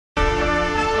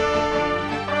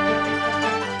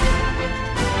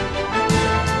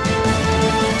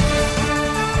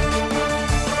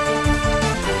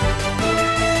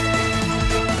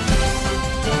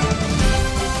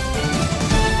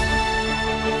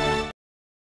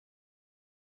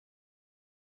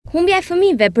Humbja e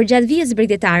fëmijëve përgjatë vijës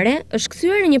bregdetare është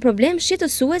kthyer në një problem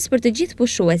shqetësues për të gjithë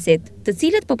pushuesit, të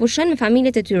cilët po pushojnë me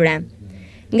familjet e tyre.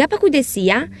 Nga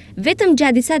pakujdesia, vetëm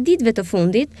gjatë disa ditëve të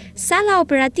fundit, salla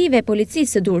operative e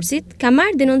policisë së Durrësit ka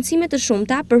marrë denoncime të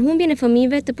shumta për humbjen e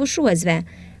fëmijëve të pushuesve,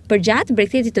 përgjatë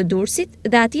bregdetit të Durrësit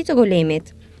dhe atij të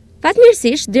Golemit.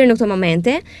 Fatmirësisht, deri në këto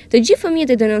momente, të gjithë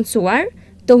fëmijët e denoncuar,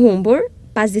 të humbur,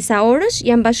 pas disa orësh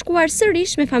janë bashkuar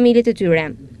sërish me familjet e tyre.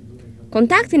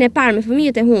 Kontaktin e parë me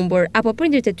fëmijët e humbur apo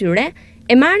prindërit e tyre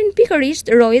e marrin pikërisht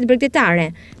rojet bregdetare,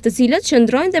 të cilët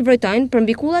qëndrojnë dhe vrojtojnë për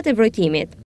mbikullat e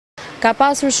vrojtimit. Ka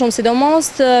pasur shumë,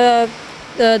 sidomos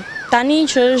tani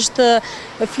që është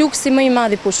fluksi më i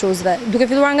madh i pushuesve,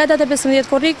 duke filluar nga data 15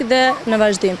 korrik dhe në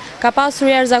vazhdim. Ka pasur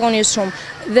jashtëzakonisht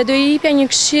shumë dhe do i jepja një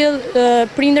këshill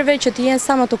prindërve që të jenë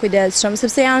sa më të kujdesshëm,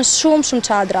 sepse janë shumë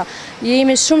çadra.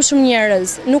 Jemi shumë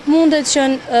njerëz. Nuk mundet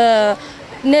që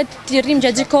ne të rrim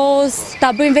gjatë kohës,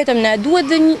 ta bëjmë vetëm ne. Duhet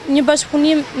dhe një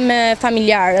bashkëpunim me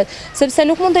familjarët, sepse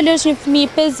nuk mund të lësh një fëmijë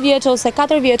 5 vjeç ose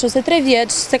 4 vjeç ose 3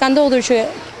 vjeç, se ka ndodhur që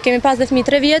kemi pas dhe fëmijë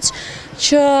 3 vjeç,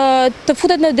 që të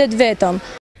futet në det vetëm.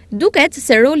 Duket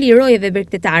se roli i rojeve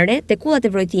bregdetare te kullat e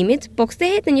vrojtimit po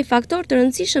kthehet në një faktor të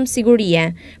rëndësishëm sigurie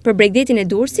për bregdetin e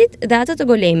Durrësit dhe atë të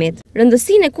Golemit.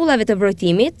 Rëndësinë e kullave të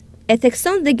vrojtimit e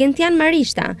thekson dhe Gentian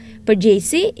Marishta,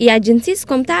 përgjegjësi i Agjencisë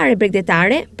Kombëtare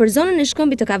Bregdetare për zonën e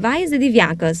Shkëmbit të Kavajës dhe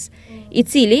Divjakës, i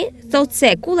cili thotë se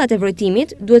kullat e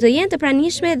vrojtimit duhet të jenë të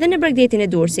pranishme dhe në bregdetin e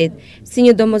Durrësit, si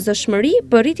një domosdoshmëri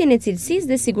për rritjen e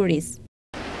cilësisë dhe sigurisë.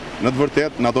 Në të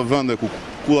vërtetë, në ato vende ku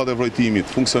kullat e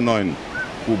vrojtimit funksionojnë,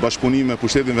 ku bashkëpunimi me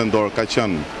pushtetin vendor ka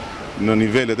qenë në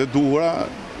nivelet e duhura,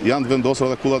 janë të vendosur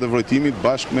edhe kullat e vrojtimit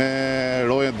bashkë me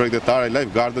rojet bregdetare,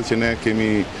 lifeguardët që ne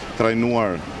kemi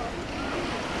trajnuar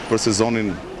për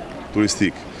sezonin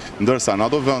turistik. Ndërsa në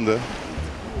ato vende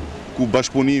ku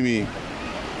bashkëpunimi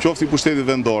qoftë i pushtetit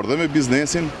vendor dhe me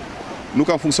biznesin nuk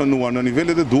kanë funksionuar në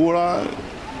nivelet e duhura,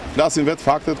 flasin vetë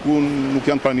faktet ku nuk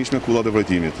janë pranishme kullat e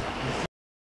vrojtimit.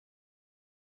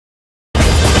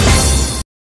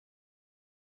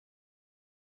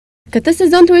 Këtë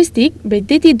sezon turistik,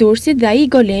 bregdeti i Durrësit dhe ai i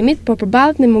Golemit po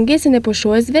përballet me mungesën e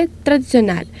pushuesve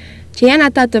tradicional, që janë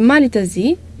ata të Malit të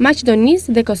Zi,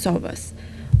 Maqedonisë dhe Kosovës.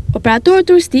 Operatorët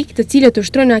turistik, të cilët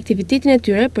ushtrojnë aktivitetin e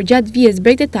tyre përgjatë vijës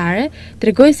bregdetare,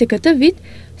 tregojnë se këtë vit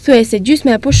thuajse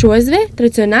gjysma e pushuesve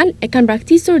tradicional e kanë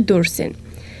braktisur Durrësin.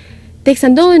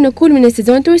 Teksa ndodhen në kulmin e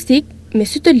sezonit turistik, me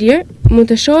sy të lirë mund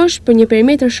të shohësh për një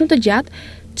perimetër shumë të gjatë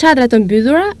çadra të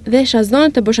mbyllura dhe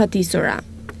shazone të boshatisura.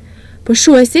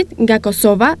 Pushuesit nga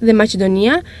Kosova dhe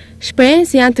Maqedonia shprehen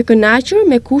se janë të kënaqur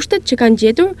me kushtet që kanë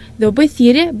gjetur dhe u bë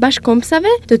thirrje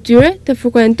bashkëkombësave të tyre të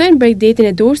frekuentojnë bregdetin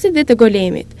e Durrësit dhe të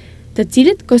Golemit, të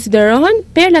cilët konsiderohen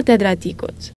perlat e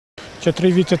Adriatikut. Që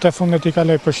 3 vitet e fundit i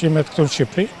kaloj pushimet këtu në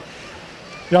Shqipëri.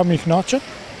 Jam i kënaqur,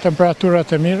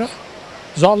 temperaturat e mira,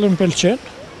 zalli më pëlqen,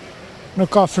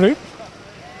 nuk ka frymë,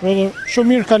 edhe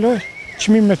shumë mirë kaloj.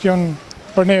 Çmimet janë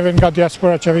për neve nga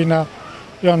diaspora që vina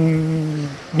janë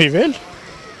nivel,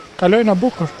 kalojnë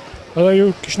bukur. Edhe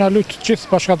ju kishna lutë gjithë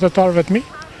bashkëpunëtorëve të mi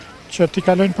që t'i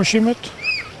kalojnë pushimet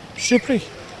në Shqipëri.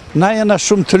 Na jena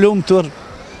shumë të lumtur,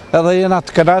 edhe jena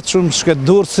të kënaqur që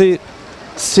Durrësi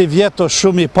si vjeto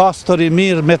shumë i pastër, i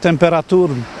mirë, me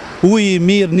temperaturë, ujë i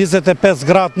mirë, 25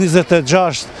 gradë,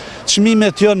 26,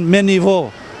 çmimet janë me nivo,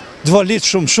 dvolit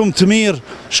shumë të mirë,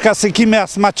 shka se kime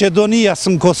as Maqedonia, as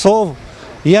në Kosovë,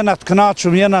 jena të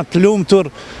kënaqur, jena të lumtur.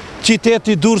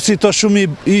 Qyteti Durrësit është shumë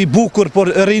i bukur, por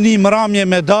rinim ramje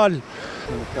me dalë.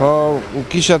 Po,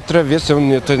 kisha 3 vjeç se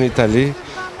unë jetoj në Itali,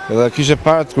 edhe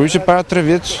kur ishe para 3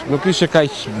 vjeç, nuk ishe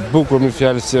kaq bukur me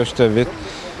fjalë si është e vit.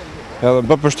 Edhe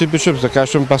bë përshtypje shumë se ka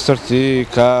shumë pastërti,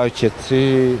 ka qetësi,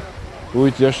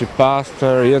 ujti është i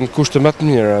pastër, janë kushte më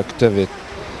të mira këtë vit.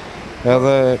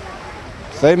 Edhe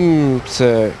them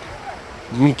se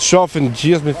mund të shohin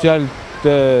gjithë me fjalë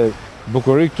të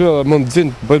bukurie këtu edhe mund të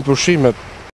vinë të bëjnë pushime.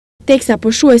 Teksa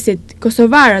pushuesit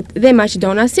kosovarët dhe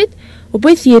maqedonasit u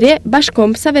bë thirrje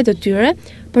bashkëkombësave të tyre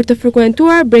për të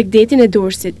frekuentuar bregdetin e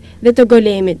Durrësit dhe të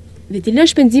Golemit dhe t'i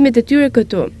lënë shpenzimet e tyre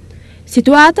këtu.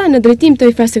 Situata në drejtim të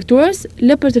infrastrukturës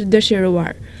lë për të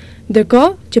dëshiruar,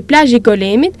 ndërkohë që plazhi i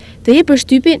Golemit të jep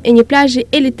përshtypjen e një plazhi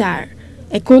elitar.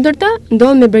 E kundërta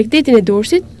ndodh me bregdetin e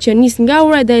Durrësit që nis nga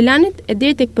ura e Dajlanit e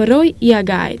deri tek përroji i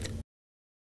Agajit.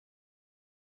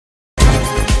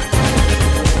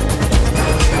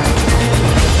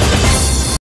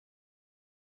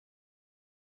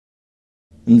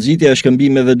 Nxitja e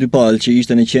shkëmbimeve dy palë që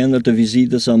ishte në qendër të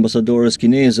vizitës së ambasadores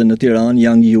kineze në Tiranë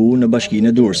Yang Yu në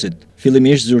Bashkinë e Durrësit.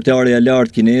 Fillimisht zyrtarja e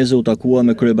lartë kineze u takua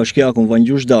me kryebashkiakun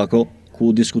Vangjush Dako, ku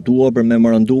u diskutua për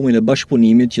memorandumin e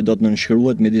bashkëpunimit që do të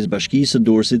nënshkruhet midis Bashkisë së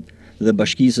Durrësit dhe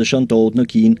bashkisë së Shantou në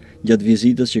Kinë gjatë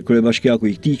vizitës që kryebashkiaku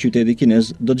i këtij qyteti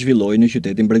kinez do të zhvillojë në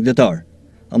qytetin bregdetar.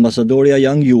 Ambasadorja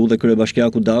Yang Yu dhe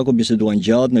kryebashkiaku Dako biseduan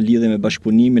gjatë në lidhje me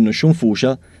bashkëpunimin në shumë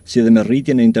fusha, si dhe me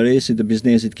rritjen e interesit të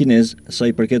biznesit kinez, sa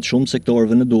i përket shumë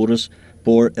sektorëve në Durrës,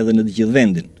 por edhe në të gjithë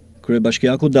vendin.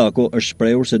 Kryebashkiaku Dako është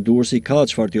shprehur se Durrësi ka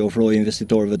çfarë t'i ofrojë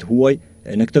investitorëve të huaj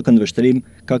e në këtë këndvështrim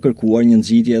ka kërkuar një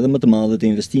nxitje edhe më të madhe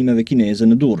të investimeve kineze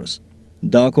në Durrës.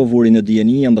 Dako vuri në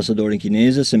dijeni ambasadorin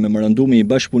kineze se memorandumi i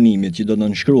bashkëpunimit që do të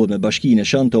nënshkruhet me bashkinë e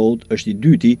Shantou është i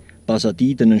dyti pas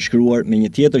atij të nënshkruar me një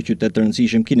tjetër qytet të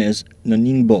rëndësishëm kinez në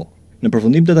Ningbo. Në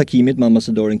përfundim të takimit me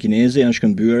ambasadorin kineze janë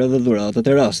shkëmbyer edhe dhuratat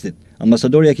e rastit.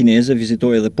 Ambasadorja kineze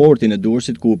vizitoi edhe portin e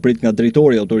Durrësit ku u prit nga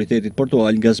drejtori i autoritetit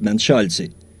portual Gazmend Shalci.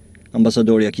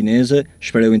 Ambasadorja kineze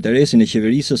shprehu interesin e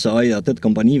qeverisë së saj dhe atë të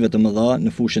kompanive të mëdha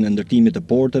në fushën e ndërtimit të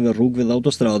porteve, rrugëve dhe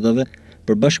autostradave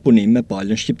për bashkëpunim me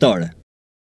palën shqiptare.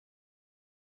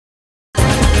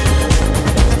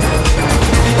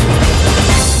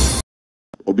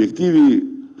 Objektivi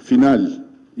final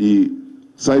i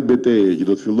kësaj betejë që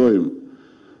do të fillojmë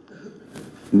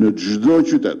në çdo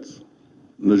qytet,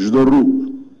 në çdo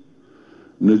rrugë,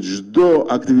 në çdo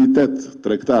aktivitet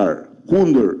tregtar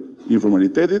kundër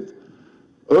informalitetit,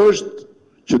 është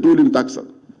që të ulim taksat.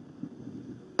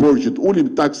 Por që të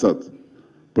ulim taksat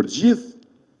për të gjithë,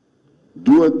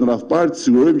 duhet në radhë parë të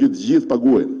sigurojmë që të gjithë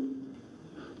paguajnë.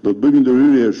 Do të bëjmë një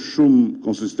ndërhyrje shumë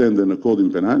konsistente në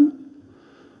kodin penal,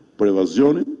 për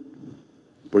evazionin,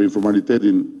 për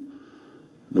informalitetin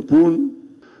në punë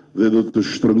dhe do të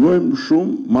shtrëngojmë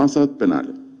shumë masat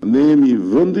penale. Ne jemi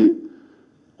vendi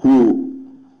ku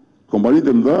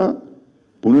kompanitë e mëdha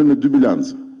punojnë në dy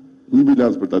bilanca. Një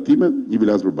bilancë për tatimet, një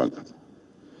bilancë për bankat.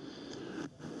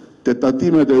 Te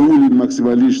tatimet e ulin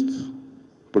maksimalisht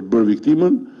për të bërë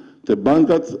viktimën, te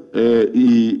bankat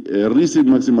i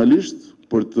rrisin maksimalisht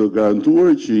për të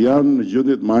garantuar që janë në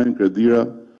gjendje të marrin kredira.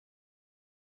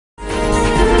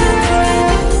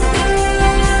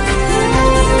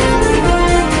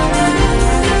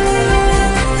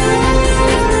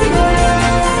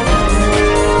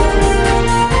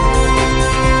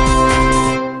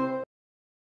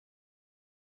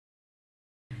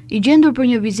 I gjendur për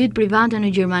një vizitë private në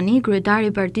Gjermani, kryetari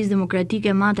i Partisë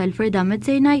Demokratike Mat Alfreda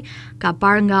Mecenaj ka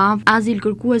parë nga afër azil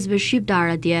kërkuesve shqiptar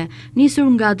atje. Nisur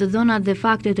nga të dhënat dhe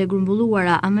faktet e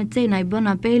grumbulluara, Mecenaj bën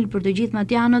apel për të gjithë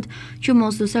matjanët që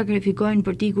mos të sakrifikojnë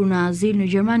për t'ikur në azil në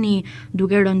Gjermani,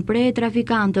 duke rënë pre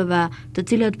trafikantëve, të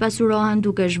cilët pasurohen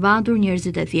duke zhvatur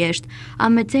njerëzit e thjeshtë.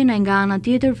 Mecenaj nga ana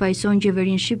tjetër fajson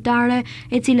qeverinë shqiptare,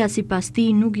 e cila sipas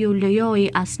tij nuk ju lejoi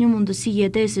asnjë mundësi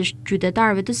jetesësh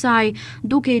qytetarëve të saj,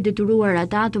 duke detyruar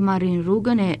ata të marrin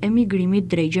rrugën e emigrimit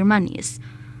drejt Gjermanisë.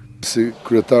 Si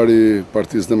kryetari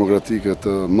Partisë Demokratike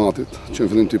të Matit, që në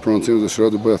fillim të i prononcim dhe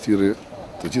dëshiroj të bëja thirrje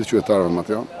të gjithë qytetarëve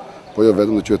matjan, po jo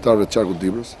vetëm të qytetarëve të qarkut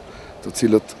Dibrës, të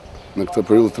cilët në këtë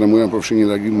periudhë të 3 muaj përfshin një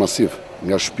largim masiv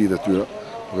nga shtëpitë e tyre,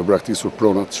 duke braktisur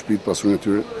pronat, shtëpitë, pasurinë e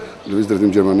tyre, lëviz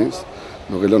drejtim Gjermanisë,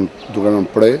 duke lënë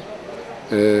pre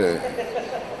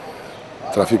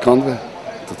trafikantëve,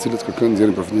 të cilët kërkojnë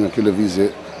nxjerrin përfitim nga kjo lëvizje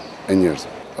e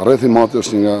njerëzve. Rrethi i Matit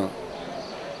është nga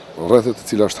rrethet të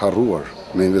cila është harruar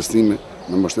me investime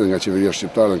me mbështetje nga qeveria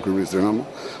shqiptare në kryeministri Rama.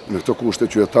 Në këto kushte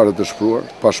qytetarët të shpruar,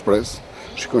 pa shpresë,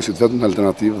 shikojnë si vetëm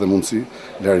alternativë dhe mundësi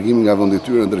largimi nga vendi i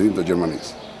tyre në drejtim të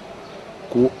Gjermanisë.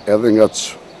 Ku edhe nga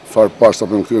çfarë pas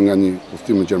apo kthyer nga një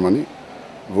udhtim në Gjermani,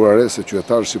 vura re se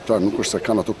qytetarët shqiptarë nuk është se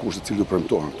kanë ato kushte të cilat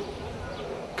premtohen.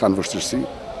 Kanë vështirësi,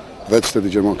 vetë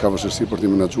shteti gjerman ka vështirësi për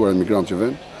të menaxhuar emigrantët që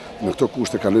vënë. Në këto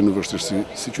kushte kalojnë në vështirësi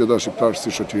si qytetarë shqiptarë, si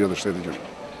shoqëria dhe shteti gjerman.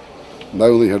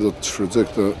 Ndaj unë herë do të shfrytëzoj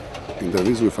këtë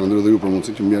intervistë, ju falenderoj dhe ju për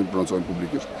mundësinë që më prononcojnë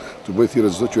publikisht, të bëj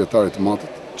thirrje çdo qytetari të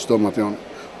Matit, çdo matjan,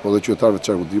 po dhe qytetarëve të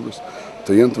qarkut Dibrës,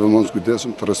 të jenë të vëmendshëm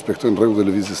kujdesshëm, të respektojnë rregullat e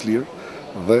lëvizjes lirë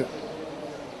dhe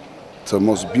të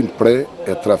mos binë pre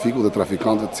e trafikut dhe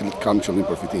trafikantëve të cilët kanë qëllim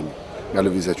përfitimi nga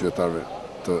lëvizja e qytetarëve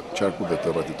të qarkut dhe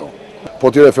të rrethit tonë.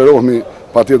 Po t'i referohemi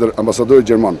patjetër ambasadorit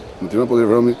gjerman, në Tiranë po t'i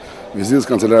referohemi vizitës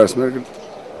kancelares Merkel,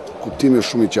 kuptimi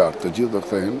është shumë i qartë, të gjithë do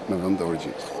kthehen në vend të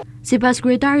origjinës. Sipas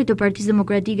kryetarit të Partisë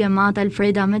Demokratike Mat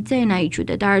Alfreda Mecenaj,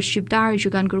 qytetarët shqiptarë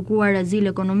që kanë kërkuar azil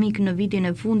ekonomik në vitin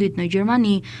e fundit në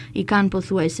Gjermani i kanë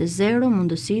pothuajse zero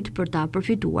mundësitë për ta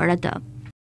përfituar atë.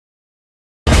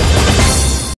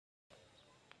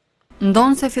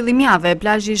 Ndonë se fillim jave,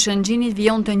 plazhi i Shëngjinit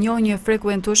vijon të njohë një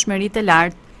frekuentueshmëri të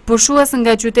lartë. Pushues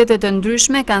nga qytetet të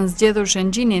ndryshme kanë zgjedhur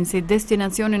Shëngjinin si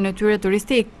destinacionin e tyre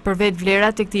turistik për vetë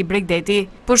vlerat e këtij bregdeti.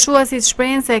 Pushuesit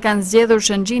shprehen se kanë zgjedhur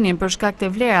Shëngjinin për shkak të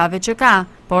vlerave që ka,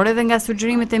 por edhe nga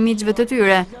sugjerimet e miqve të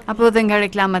tyre apo edhe nga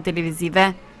reklama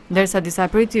televizive. ndërsa disa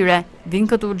prej tyre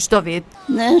vinë këtu çdo vit.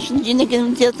 Në Shëngjin e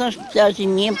kemi qenë është plazh i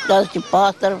mirë, plazh i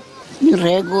pastër, i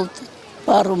rregullt,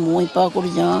 pa rrumuj, pa kur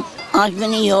gjë. Është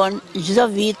veni jonë çdo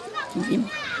vit.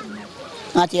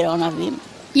 Atëra na vim.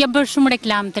 Ja bërë shumë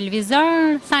reklam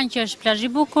televizor, thanë që është plazh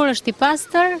i bukur, është i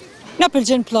pastër. Na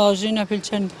pëlqen plazhi, na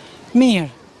pëlqen mirë.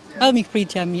 Edhe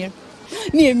mikpritja mirë.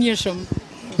 Mirë shumë.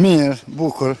 Mirë,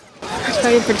 bukur.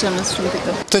 Çfarë ju pëlqen më shumë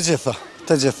këtu?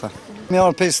 Të gjitha. Me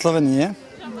orë pej Slovenie,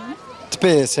 të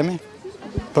pesemi,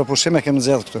 për pushime kemi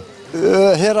zgjedhur këtu.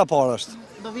 Hera parë është.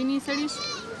 Do vini sërish?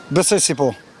 Besoj si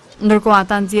po. Ndërkohë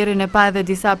ata nxjerrin e pa edhe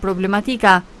disa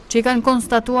problematika që i kanë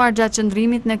konstatuar gjatë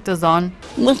qëndrimit në këtë zonë.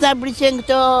 Mos na pëlqen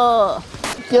këto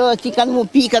si kanë mu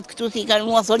pikat këtu, si kanë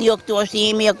mu thonë jo këtu është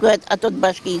jemi, jo këtë ato të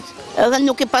bashkisë. Edhe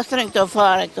nuk e pastrojnë këto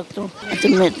fare këtu, atë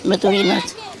me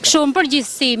turinat. Shumë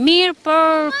përgjithësi, mirë,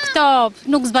 për këto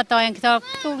nuk zbatojnë këto.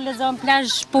 Këtu lezon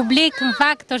plazh publik, në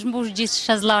fakt është mbush gjithë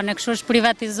shazllone, kështu është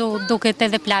privatizu duket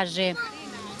edhe plazhi.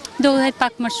 Duhet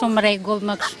pak më shumë rregull,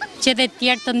 më që dhe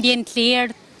tjerë të ndjenë të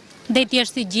lirë, dhe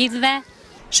tjerë si gjithve.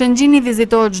 Shëngjini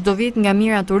vizitohet çdo vit nga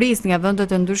mijëra turistë nga vende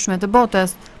të ndryshme të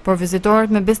botës, por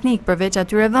vizitorët me besnik përveç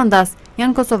atyre vendas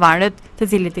janë kosovarët, të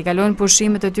cilët i kalojnë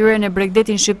pushimet e tyre në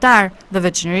Bregdetin shqiptar dhe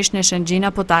veçanërisht në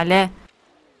Shëngjina Potale.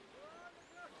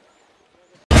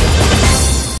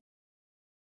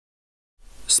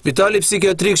 Spitali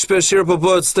psikiatrik shpeshherë po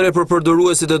bëhet streh për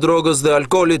përdoruesit e drogës dhe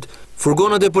alkoolit.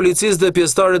 Furgonat e policisë dhe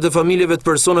pjesëtarët e familjeve të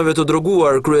personave të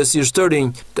droguar, kryesisht të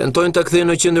rinj, tentojnë ta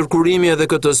kthejnë në qendër kurimi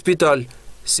edhe këtë spital.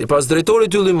 Sipas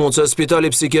drejtorit Ylli Muca,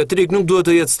 spitali psikiatrik nuk duhet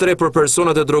të jetë streh për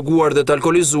personat e droguar dhe të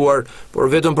alkoolizuar,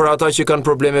 por vetëm për ata që kanë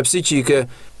probleme psiqike.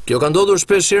 Kjo ka ndodhur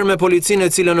shpeshherë me policinë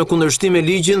e cila në kundërshtim me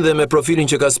ligjin dhe me profilin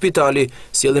që ka spitali,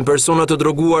 sjellin persona të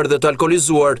droguar dhe të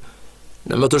alkoolizuar.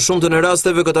 Në më të shumtën e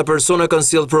rasteve këta persona kanë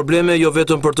sjellë probleme jo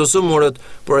vetëm për të sëmurët,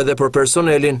 por edhe për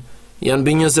personelin. Janë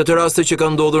mbi 20 raste që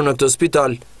kanë ndodhur në këtë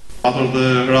spital. Patër dhe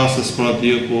raste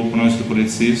sporadike ku punonjës të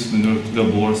policisë në mënyrë të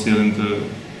gabuar sjellin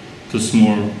të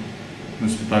smurë në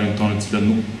spitalin tonë, të cilat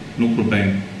nuk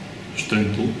përbejnë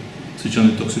shtrenjtu, si që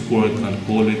janë toksikuar të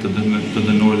alkoolit, të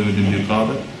dënuar me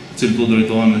dimjekate, të cilët do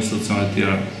drejtohen në institucione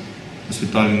tjera, në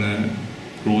spitalin e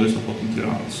Krudis apo të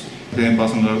Tiranës. Kemi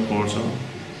pasur nga Korça,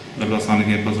 dhe Vllazani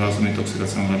kemi pas rastin e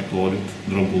intoksikacion nga alkoolit,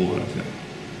 droguar atje.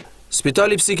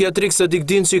 Spitali psikiatrik Sadik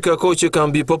Dinçi ka kohë që ka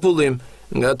mbi popullim.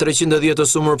 Nga 310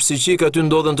 sëmur psiqik aty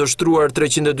ndodhen të shtruar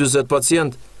 340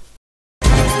 pacient.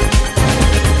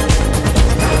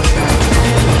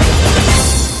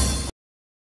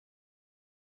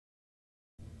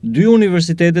 Dy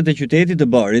universitetet e qytetit të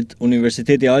Barit,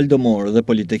 Universiteti Aldo Moro dhe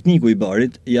Politekniku i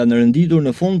Barit, janë rënditur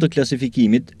në fund të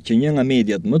klasifikimit që një nga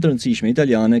mediat më të rëndësishme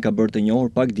italiane ka bërë të njohur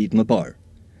pak ditë më parë.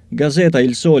 Gazeta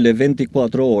Il Sole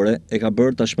 24 Ore e ka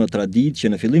bërë tashmë tradit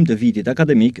që në fillim të vitit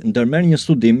akademik ndërmerr një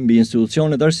studim mbi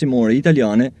institucionet arsimore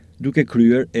italiane, duke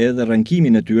kryer edhe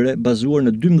rankimin e tyre bazuar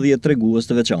në 12 tregues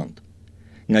të veçantë.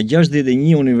 Nga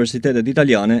 61 universitetet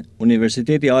italiane,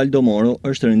 Universiteti Aldo Moro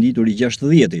është rënditur i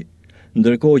 60-ti,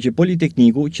 ndërkohë që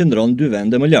Politekniku qëndron 2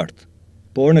 vende më lart.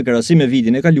 Por në krahasim me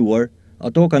vitin e kaluar,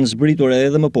 ato kanë zbritur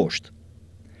edhe më poshtë.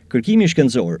 Kërkimi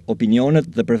shkencor, opinionet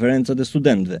dhe preferencat e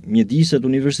studentëve, mjediset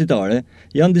universitare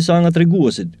janë disa nga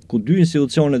treguesit ku 2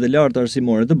 institucionet e larta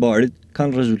arsimore të Barit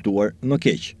kanë rezultuar më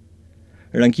keq.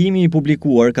 Rankimi i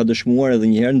publikuar ka dëshmuar edhe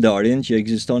një herë ndarjen që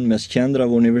ekziston mes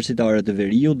qendrave universitare të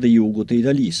Veriut dhe Jugut të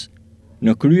Italisë.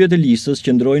 Në krye të listës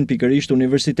qëndrojnë pikërisht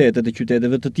universitetet e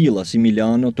qyteteve të tilla si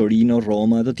Milano, Torino,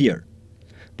 Roma e të tjerë.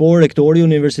 Por rektori i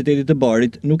Universitetit të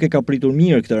Barit nuk e ka pritur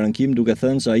mirë këtë rankim duke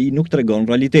thënë se ai nuk tregon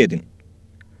realitetin.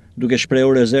 Duke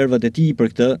shprehur rezervat e tij për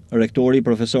këtë, rektori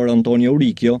profesor Antonio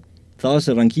Uricchio tha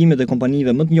se rankimet e kompanive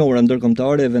më të njohura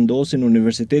ndërkombëtare e vendosin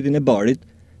Universitetin e Barit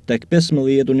tek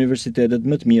 15 universitetet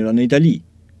më të mira në Itali.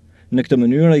 Në këtë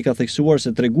mënyrë ai ka theksuar se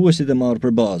treguesit e marrë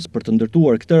për bazë për të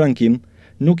ndërtuar këtë rankim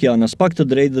nuk janë as pak të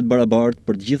drejtë dhe të barabartë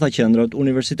për të gjitha qendrat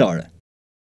universitare.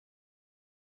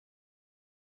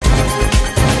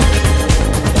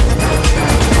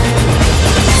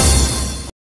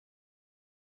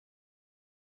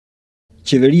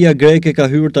 Qeveria greke ka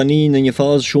hyrë tani në një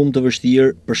fazë shumë të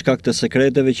vështirë për shkak të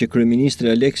sekreteve që kryeministri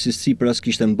Alexis Tsipras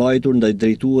kishte mbajtur ndaj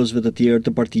drejtuesve të tjerë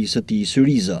të partisë së tij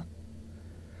Syriza.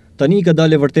 Tani ka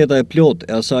dalë vërteta e plotë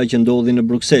e asaj që ndodhi në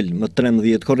Bruksel më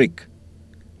 13 korrik.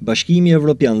 Bashkimi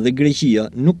Evropian dhe Greqia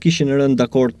nuk kishin rënë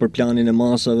dakord për planin e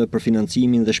masave për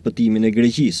financimin dhe shpëtimin e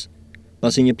Greqisë,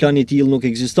 pasi një plan i tillë nuk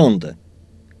ekzistonte.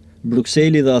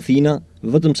 Brukseli dhe Athina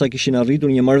vetëm sa kishin arritur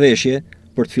një marrëveshje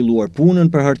për të filluar punën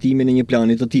për hartimin e një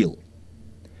plani të tillë.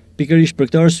 Pikërisht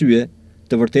për këtë arsye,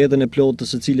 të vërtetën e plotë të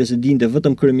së cilës e dinte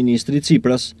vetëm kryeministri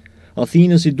Tsipras,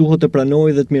 Athinësi duhet të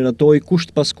pranojë dhe të miratojë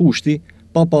kusht pas kushti,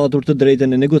 pa patur të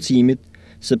drejtën e negocimit,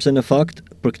 sepse në fakt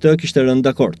për këtë kishte rënë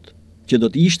dakord, që do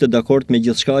të ishte dakord me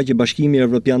gjithçka që Bashkimi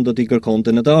Evropian do t'i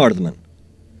kërkonte në të ardhmen.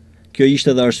 Kjo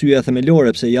ishte edhe arsyeja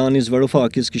themelore pse Yanis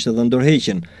Varoufakis kishte dhënë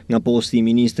dorëheqjen nga posti i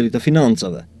ministrit të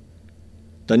financave.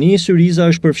 Tani Syriza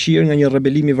është përfshirë nga një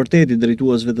rebelim i vërtet i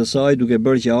drejtuesve të saj, duke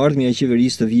bërë që ardhmja e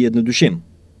qeverisë të vihet në dyshim.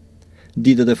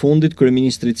 Ditët e fundit,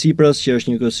 kryeministri Tsipras, që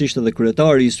është njëkohësisht edhe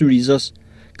kryetari i Syrizas,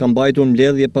 ka mbajtur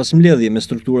mbledhje pas mbledhje me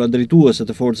struktura drejtuese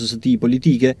të forcës së tij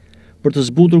politike për të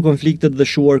zbutur konfliktet dhe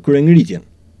shuar kryengritjen.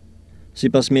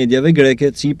 Sipas mediave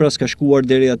greke, Tsipras ka shkuar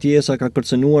deri atje sa ka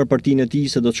kërcënuar partinë e tij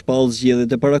se do të shpallë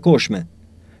zgjedhjet e parakohshme,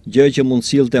 gjë që mund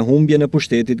sillte humbjen e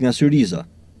pushtetit nga Syriza.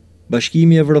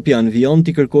 Bashkimi Evropian vijon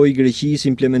t'i kërkojë Greqisë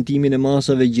implementimin e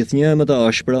masave gjithnjë më të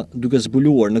ashpra, duke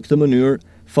zbuluar në këtë mënyrë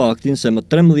faktin se më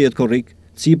 13 korrik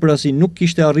Tsiprasi nuk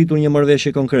kishte arritur një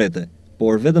marrëveshje konkrete,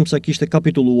 por vetëm sa kishte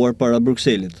kapitulluar para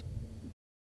Brukselit.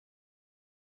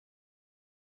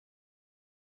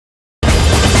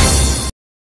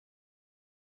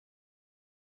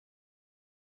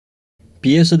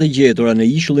 Pjesët e gjetura në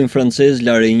ishullin francez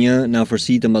Lajmeve në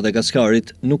afërsi të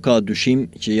Madagaskarit nuk ka dyshim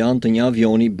që janë të një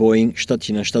avioni Boeing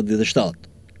 777.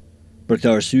 Për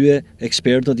këtë arsye,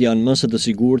 ekspertët janë më së të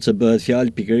sigurt se bëhet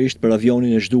fjalë pikërisht për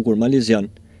avionin e zhdukur malezian,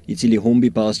 i cili humbi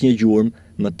pas një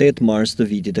gjurmë më 8 mars të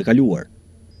vitit të kaluar.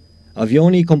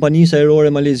 Avioni i kompanisë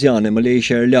ajrore maleziane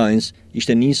Malaysia Airlines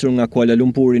ishte nisur nga Kuala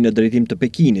Lumpuri në drejtim të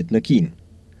Pekinit në Kinë.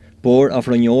 Por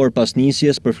afro një orë pas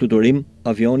nisjes për fluturim,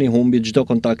 avioni humbi çdo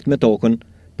kontakt me tokën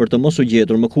për të mos u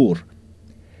gjetur më kurrë.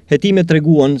 Hetimet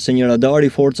treguan se një radar i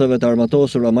forcave të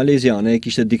armatosura maleziane e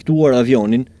kishte diktuar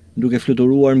avionin duke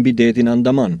fluturuar mbi detin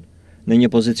Andaman, në një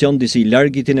pozicion disi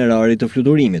larg itinerarit të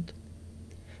fluturimit.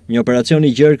 Një operacion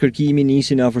i gjerë kërkimi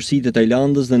nisi në afërsitë e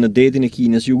Tajlandës dhe në detin e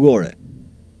Kinës jugore.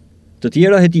 Të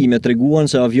tjera hetime treguan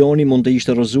se avioni mund të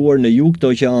ishte rrëzuar në jug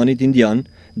të Oqeanit Indian,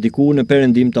 diku në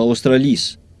perëndim të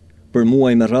Australisë. Për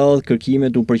muaj me radhë,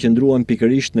 kërkimet u përqendruan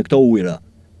pikërisht në këto ujëra,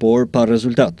 por pa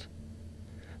rezultat.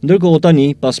 Ndërkohë tani,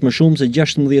 pas më shumë se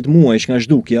 16 muajsh nga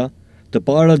zhdukja, të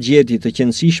parat gjeti të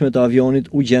qendësishme të avionit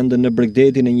u gjendën në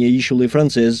bregdetin e një ishulli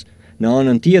francez në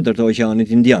anën tjetër të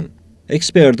Oqeanit Indian.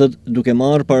 Ekspertët, duke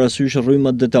marrë parasysh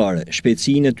rrymat detare,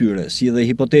 shpejtësinë e tyre, si dhe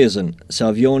hipotezën se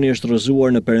avioni është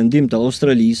rrëzuar në perëndim të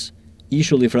Australisë,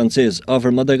 ishulli francez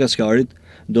afër Madagaskarit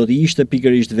do të ishte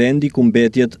pikërisht vendi ku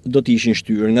mbetjet do të ishin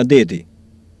shtyrë nga deti.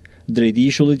 Drejt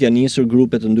ishullit janë nisur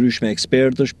grupe të ndryshme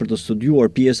ekspertësh për të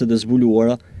studiuar pjesët e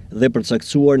zbuluara dhe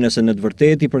përcaktuar nëse në të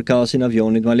vërtetë i përkasin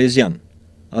avionit malezian.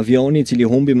 Avioni, i cili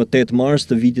humbi më 8 mars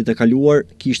të vitit të kaluar,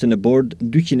 kishte në bord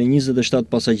 227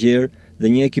 pasagjerë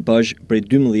dhe një ekipazh prej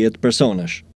 12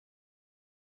 personash.